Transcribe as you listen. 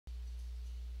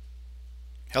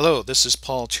Hello, this is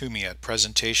Paul Toomey at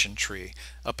Presentation Tree,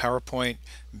 a PowerPoint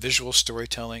visual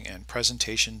storytelling and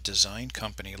presentation design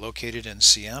company located in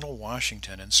Seattle,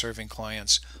 Washington, and serving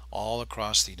clients all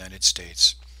across the United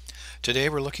States. Today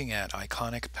we're looking at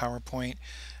Iconic PowerPoint,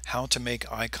 How to Make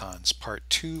Icons, Part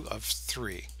 2 of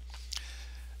 3.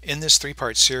 In this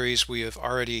three-part series, we have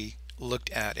already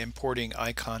looked at importing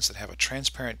icons that have a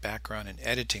transparent background and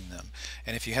editing them.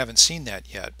 And if you haven't seen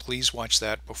that yet, please watch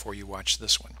that before you watch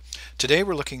this one. Today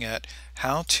we're looking at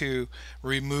how to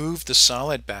remove the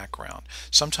solid background.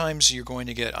 Sometimes you're going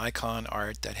to get icon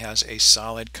art that has a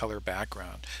solid color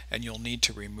background and you'll need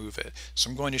to remove it. So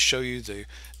I'm going to show you the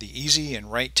easy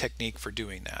and right technique for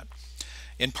doing that.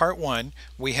 In part 1,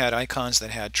 we had icons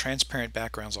that had transparent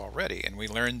backgrounds already, and we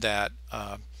learned that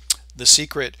the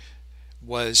secret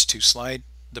was to slide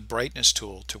the brightness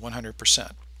tool to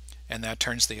 100%, and that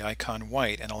turns the icon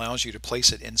white and allows you to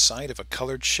place it inside of a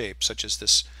colored shape such as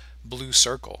this blue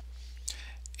circle.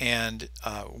 And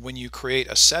when you create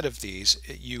a set of these,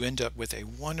 you end up with a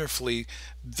wonderfully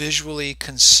visually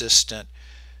consistent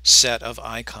set of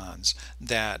icons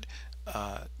that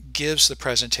gives the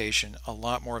presentation a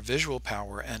lot more visual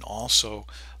power and also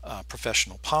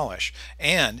professional polish.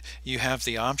 And you have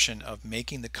the option of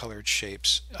making the colored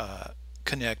shapes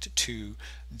connect to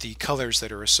the colors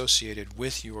that are associated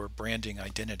with your branding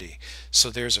identity.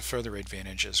 So there's a further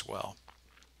advantage as well.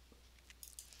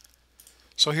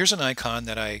 So here's an icon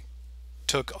that I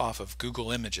took off of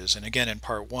Google Images, and again in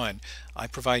part 1 I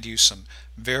provide you some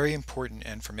very important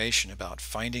information about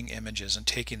finding images and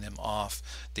taking them off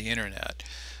the internet.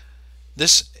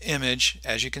 This image,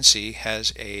 as you can see,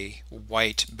 has a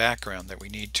white background that we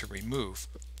need to remove.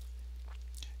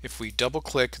 If we double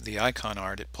click the icon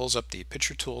art, it pulls up the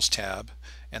Picture Tools tab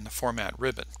and the Format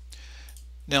ribbon.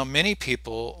 Now many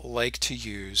people like to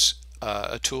use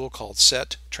a tool called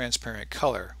Set Transparent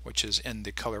Color, which is in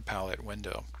the Color Palette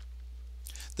window.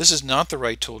 This is not the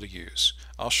right tool to use.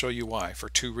 I'll show you why, for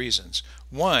two reasons.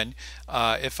 One,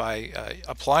 if I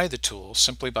apply the tool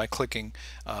simply by clicking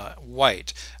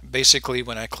white, basically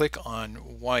when I click on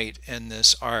white in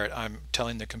this art, I'm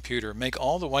telling the computer, make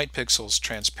all the white pixels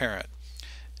transparent.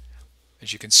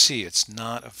 As you can see, it's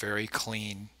not a very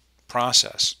clean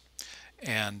process.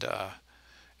 And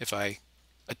if I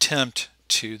attempt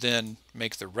to then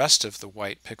make the rest of the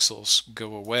white pixels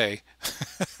go away,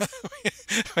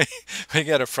 we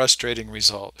get a frustrating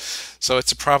result. So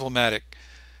it's a problematic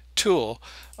tool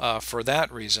for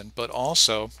that reason, but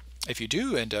also if you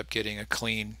do end up getting a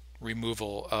clean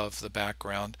removal of the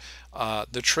background,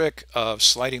 the trick of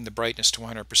sliding the brightness to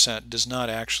 100% does not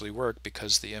actually work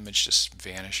because the image just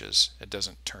vanishes. It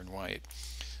doesn't turn white.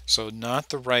 So not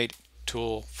the right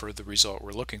tool for the result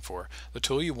we're looking for. The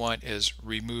tool you want is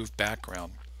Remove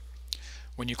Background.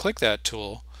 When you click that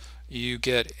tool, you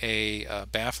get a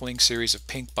baffling series of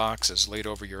pink boxes laid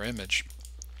over your image.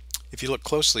 If you look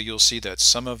closely, you'll see that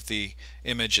some of the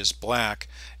image is black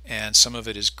and some of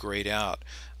it is grayed out.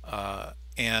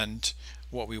 And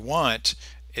what we want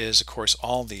is, of course,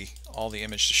 all the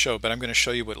image to show. But I'm going to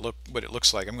show you what it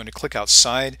looks like. I'm going to click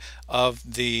outside of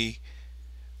the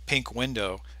pink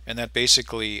window, and that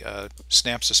basically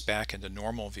snaps us back into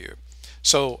normal view.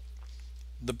 So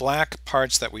the black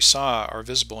parts that we saw are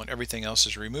visible and everything else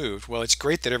is removed. Well, it's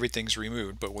great that everything's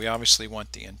removed, but we obviously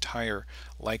want the entire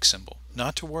like symbol.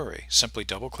 Not to worry, simply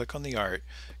double click on the art,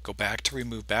 go back to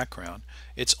Remove Background.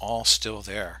 It's all still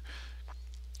there.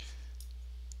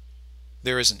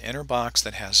 There is an inner box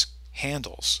that has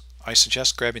handles. I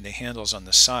suggest grabbing the handles on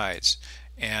the sides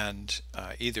and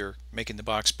either making the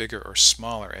box bigger or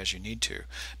smaller as you need to.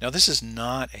 Now this is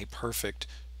not a perfect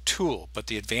tool, but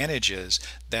the advantage is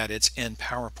that it's in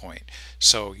PowerPoint,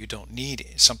 so you don't need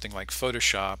something like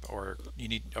Photoshop, or you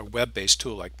need a web-based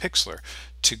tool like Pixlr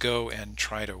to go and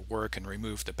try to work and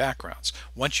remove the backgrounds.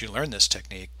 Once you learn this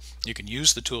technique, you can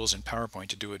use the tools in PowerPoint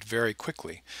to do it very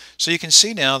quickly. So you can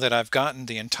see now that I've gotten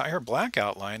the entire black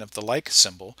outline of the like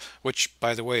symbol, which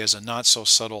by the way is a not so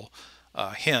subtle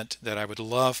hint that I would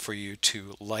love for you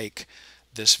to like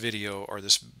this video or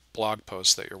this blog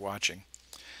post that you're watching.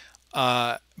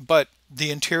 But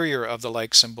the interior of the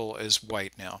like symbol is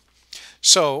white now.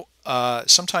 So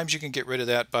sometimes you can get rid of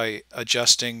that by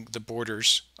adjusting the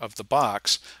borders of the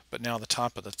box, but now the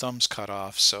top of the thumb's cut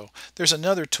off. So there's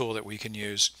another tool that we can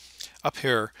use. Up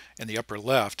here in the upper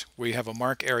left, we have a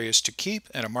mark areas to keep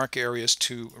and a mark areas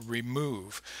to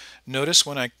remove. Notice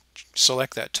when I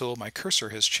select that tool, my cursor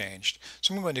has changed.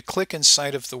 So I'm going to click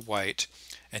inside of the white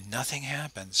and nothing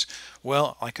happens.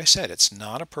 Well, like I said, it's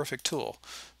not a perfect tool.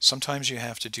 Sometimes you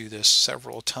have to do this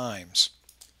several times.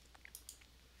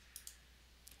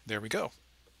 There we go.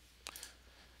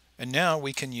 And now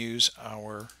we can use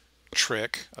our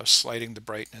trick of sliding the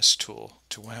brightness tool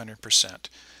to 100%.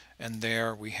 And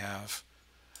there we have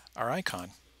our icon.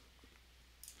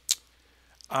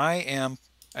 I am,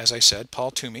 as I said, Paul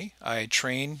Toomey. I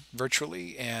train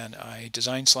virtually and I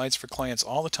design slides for clients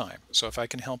all the time. So if I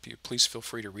can help you, please feel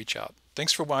free to reach out.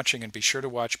 Thanks for watching, and be sure to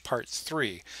watch part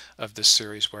 3 of this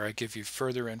series where I give you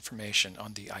further information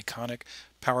on the iconic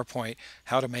PowerPoint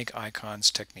how to make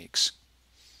icons techniques.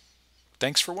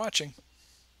 Thanks for watching.